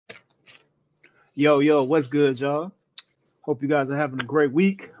Yo, what's good, y'all? Hope you guys are having a great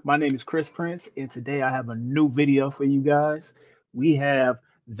week. My name is Chris Prince, and today I have a new video for you guys. We have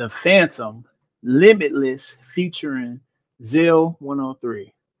The Phantom Limitless featuring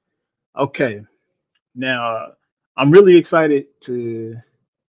Zell103. Okay, now I'm really excited to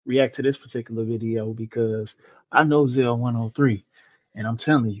react to this particular video because I know Zell103, and I'm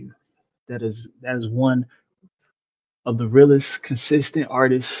telling you, that is one of the realest consistent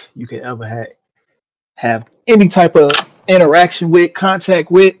artists you could ever have any type of interaction with, contact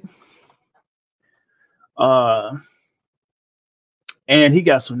with. Uh, and he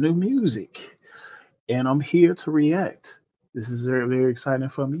got some new music, and I'm here to react. This is very, very exciting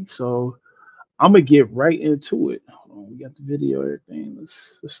for me. So I'm gonna get right into it. Hold on, we got the video, everything.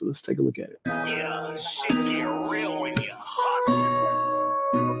 Let's take a look at it. Yeah, shit get real when you hustle.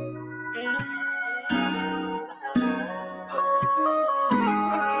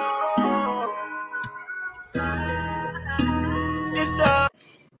 It's the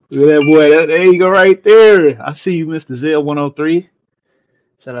Look at that boy. There you go, right there. I see you, Mr. Zell103.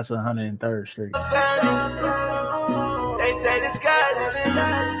 Shout out to 103rd Street. they say the sky's the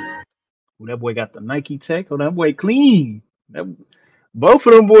limit. Ooh, that boy got the Nike Tech. Oh, that boy clean. Both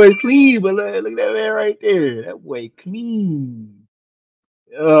of them boys clean, but look at that man right there. That boy clean.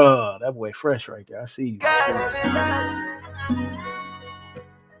 Oh, that boy fresh right there. I see you.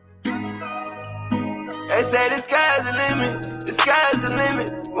 They say the sky's the limit. The sky's the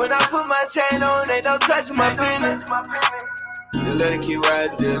limit. When I put my chain on, they don't touch my penis. Just let it keep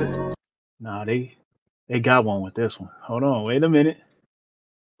riding, dude. Nah, they got one with this one. Hold on, wait a minute.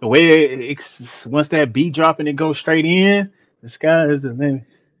 The way once that beat drop and it goes straight in, the sky is the limit.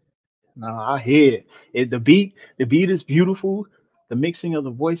 Nah, I hear it. The beat is beautiful. The mixing of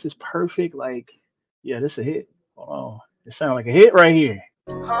the voice is perfect. Like, yeah, this a hit. Hold on. It sounds like a hit right here.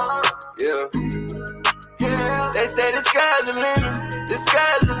 Yeah. They say the sky's the limit. The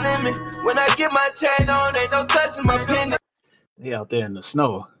sky's the limit. When I get my chain on, they don't touch my penis. They out there in the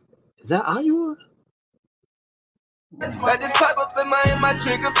snow. Is that Iowa? I just pop up in my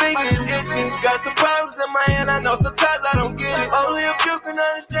trigger finger is itching. Got some problems in my hand, I know sometimes I don't get it. Only if you can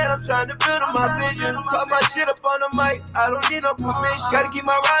understand, I'm trying to build on my vision. Talk my shit up on the mic, I don't need no permission. Gotta keep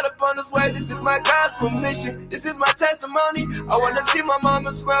my ride up on this way, this is my God's permission. This is my testimony, I wanna see my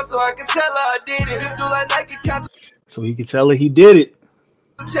mama smile so I can tell her I did it. Just do like Nike count. So you can tell her he did it.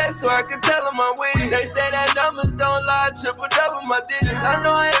 Chest so I can tell them I'm with it. They say that numbers don't lie, triple double my digits. I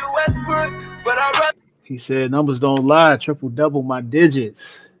know I ain't Westbrook, but I rather. He said numbers don't lie, triple double my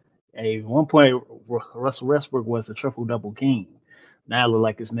digits. Hey, at one point Russell Westbrook was the triple double king. Now it look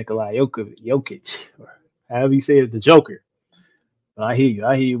like it's Nikolai Jokic, or however you say it's the Joker. But I hear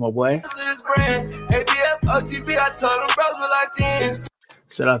you, my boy.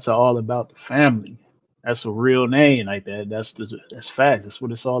 Shout out to All About the Family. That's a real name like that. That's facts. That's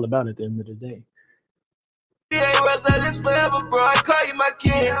what it's all about at the end of the day. Forever, bro. I call you my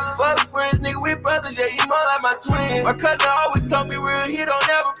kid. Fuck friends, nigga, we brothers. Yeah, you more like my twin. My cousin always told me real. He don't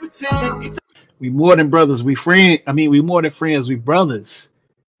ever pretend. We more than brothers. We more than friends. We brothers.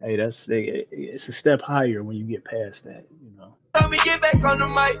 Hey, it's a step higher when you get past that. You know. Tell me get back on the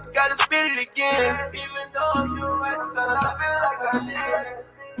mic. Gotta spit it again. Even though I'm doing right, I feel like I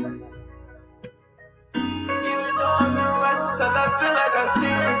sin. Even though I'm doing right, sometimes I feel like I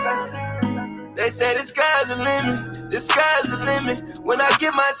sin. They say the sky's the limit, the sky's the limit. When I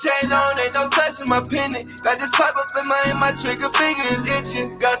get my chain on, ain't no touching my pennant. Got this pop up in my trigger finger is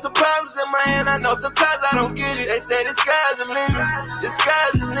itching. Got some problems in my hand, I know sometimes I don't get it. They say the sky's the limit, the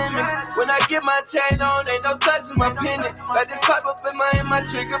sky's the limit. When I get my chain on, ain't no touching my pennant. Got this pop up in my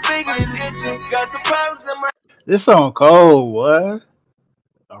trigger finger is itching. Got some problems in my. This song cold, what?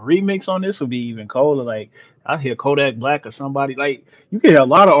 A remix on this would be even colder. Like I hear Kodak Black or somebody. Like you can hear a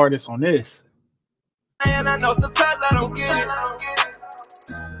lot of artists on this. And I know sometimes I don't get it.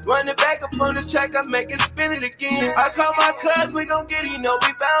 Run it back up on this track, I make it spin it again. I call my cuz, we gon' get it, you know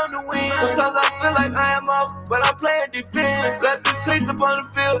we bound to win. Sometimes I feel like I am off, but I'm playing defense. Left this cleats up on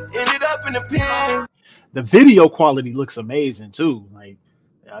the field, ended up in the pen. The video quality looks amazing too. Like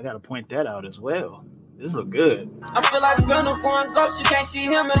I gotta point that out as well. This look good. I feel like Fennel going ghost, you can't see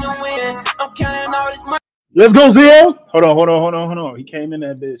him in the wind. I'm counting all this money. Let's go, Zell. Hold on. He came in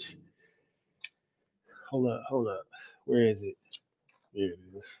that bitch. Hold up. Where is it? There it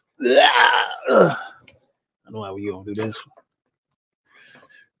is. I know how we gonna do this.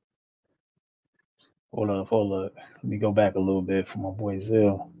 Hold up. Let me go back a little bit for my boy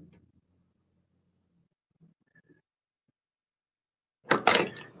Zell.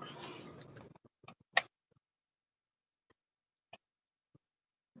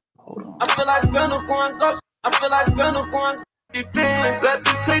 Hold on. I feel like Fennel going ghost. I feel like Fennel going defense. Left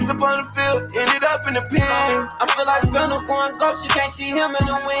his cleats up on the field, ended up in the pen. I feel like Fennel going ghost. You can't see him in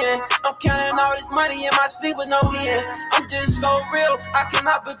the wind. I'm counting all this money in my sleep with no ends. I'm just so real, I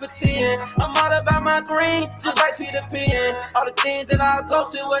cannot be pretend. I'm all about my green, just like Peter Pan. All the things that I go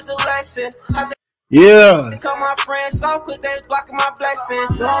to was the lesson. Yeah. Tell my friends off cause they blocking my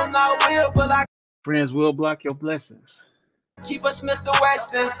blessings. Don't know will, but I friends will block your blessings. Keep a Smith the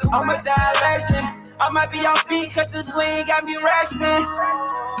Weston. I'm a die legend. I might be off beat cause this lean got me resting.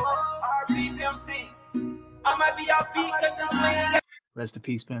 RP PMC. I might be off beat cause this lean got Rest in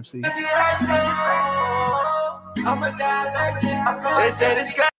peace, Pimp C. I'm a die legend. They say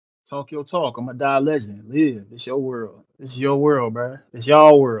this guy. Talk your talk. I'm a die legend. Live. It's your world. It's your world, bro. It's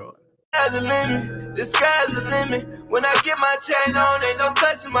y'all world. The sky's the limit. When I get my chain on, ain't no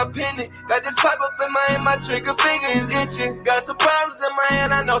touching my pendant. Got this pop up in my hand, my trigger finger is itching. Got some problems in my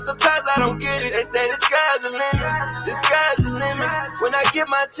hand, I know sometimes I don't get it. They say the sky's the limit. The sky's the limit. When I get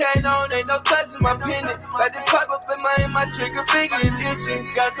my chain on, ain't no touching my pendant. Got this pop up in my hand, my trigger finger is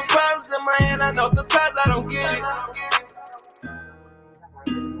itching. Got some problems in my hand, I know sometimes I don't get it.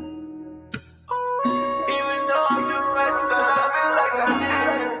 Even though I'm doing right, sometimes I feel like I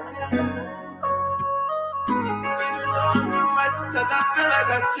sin. Sometimes I feel like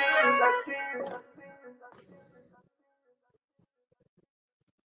I sin.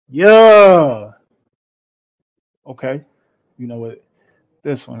 Yeah. Okay. You know what?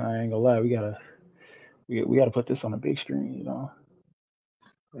 This one, I ain't gonna lie. We gotta put this on the big screen. You know.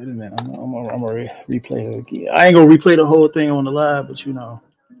 Wait a minute. I'm gonna replay it again. I ain't gonna replay the whole thing on the live, but you know.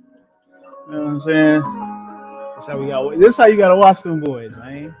 You know what I'm saying? That's how we got. This is how you gotta watch them boys,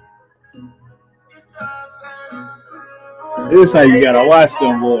 man. This is how you gotta watch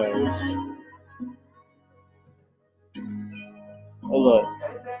them boys. Hold up.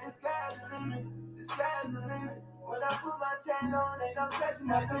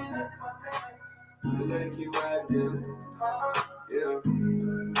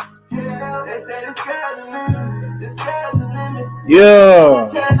 Yeah.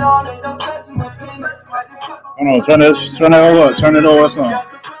 Hold on, turn it over some.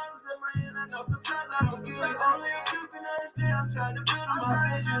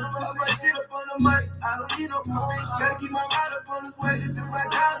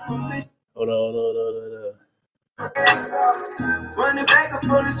 Hold on. Running back up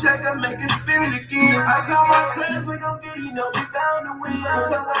on this track, I make it spin it again. I got my class, we gon' get it, you know, we bound to win.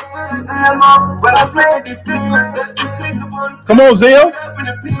 I'm on, but I play it defense. Come on, Zell.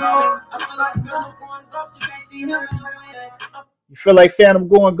 You feel like Phantom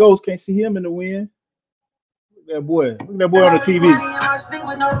going ghost, can't see him in the wind. Look at that boy. Look at that boy on the TV.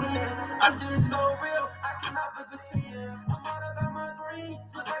 I'm just so real, I cannot be pretend. I'm all about my dream,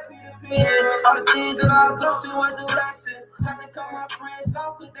 just like Peter Pan. All the things that I go to was a lesson. I can call my friends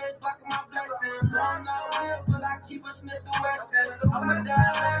off cause they blocking my blessings. I'm not real, but I keep a Smith the Weston. I'm a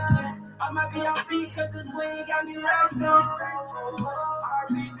die legend. I might be off beat cause this lean got me resting.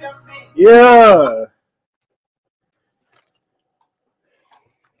 RP PMC. Yeah.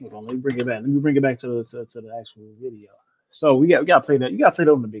 Hold on, let me bring it back. Let me bring it back to the actual video. So we gotta play that. You gotta play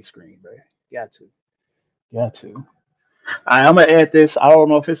that on the big screen, bro. Got to. All right, I'm gonna add this. I don't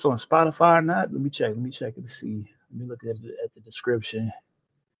know if it's on Spotify or not. Let me check it to see. Let me look at the description.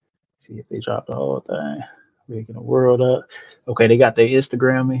 See if they dropped the whole thing. Waking the world up. Okay, they got their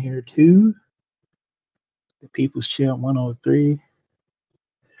Instagram in here too. The People's Champ 103.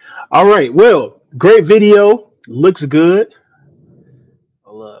 All right, well, great video. Looks good.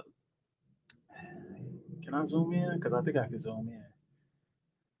 Look. Can I zoom in? Because I think I can zoom in.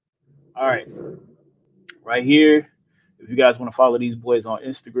 All right. Right here. If you guys want to follow these boys on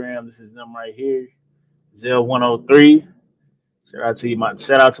Instagram, this is them right here. Zell103.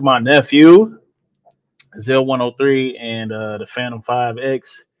 Shout out to my nephew. Zell103 and the Phantom 5X.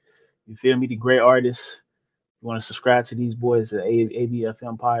 You feel me? The great artists. You want to subscribe to these boys at ABF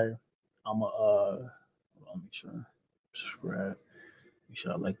Empire. I'm make sure subscribe. Make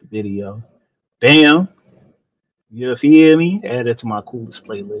sure I like the video. Bam. You feel me? Add it to my coolest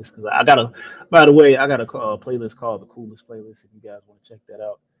playlist because I got a playlist called the coolest playlist. If you guys want to check that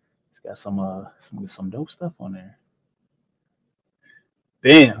out, it's got some dope stuff on there.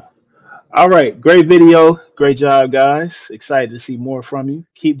 Bam. All right, great video, great job, guys. Excited to see more from you.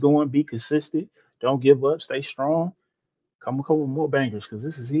 Keep going, be consistent, don't give up, stay strong. Come with more bangers because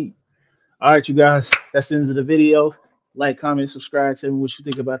this is heat. All right, you guys, that's the end of the video. Like, comment, subscribe. Tell me what you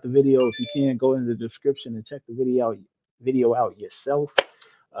think about the video. If you can, go in the description and check the video out yourself.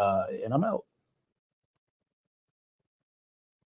 And I'm out.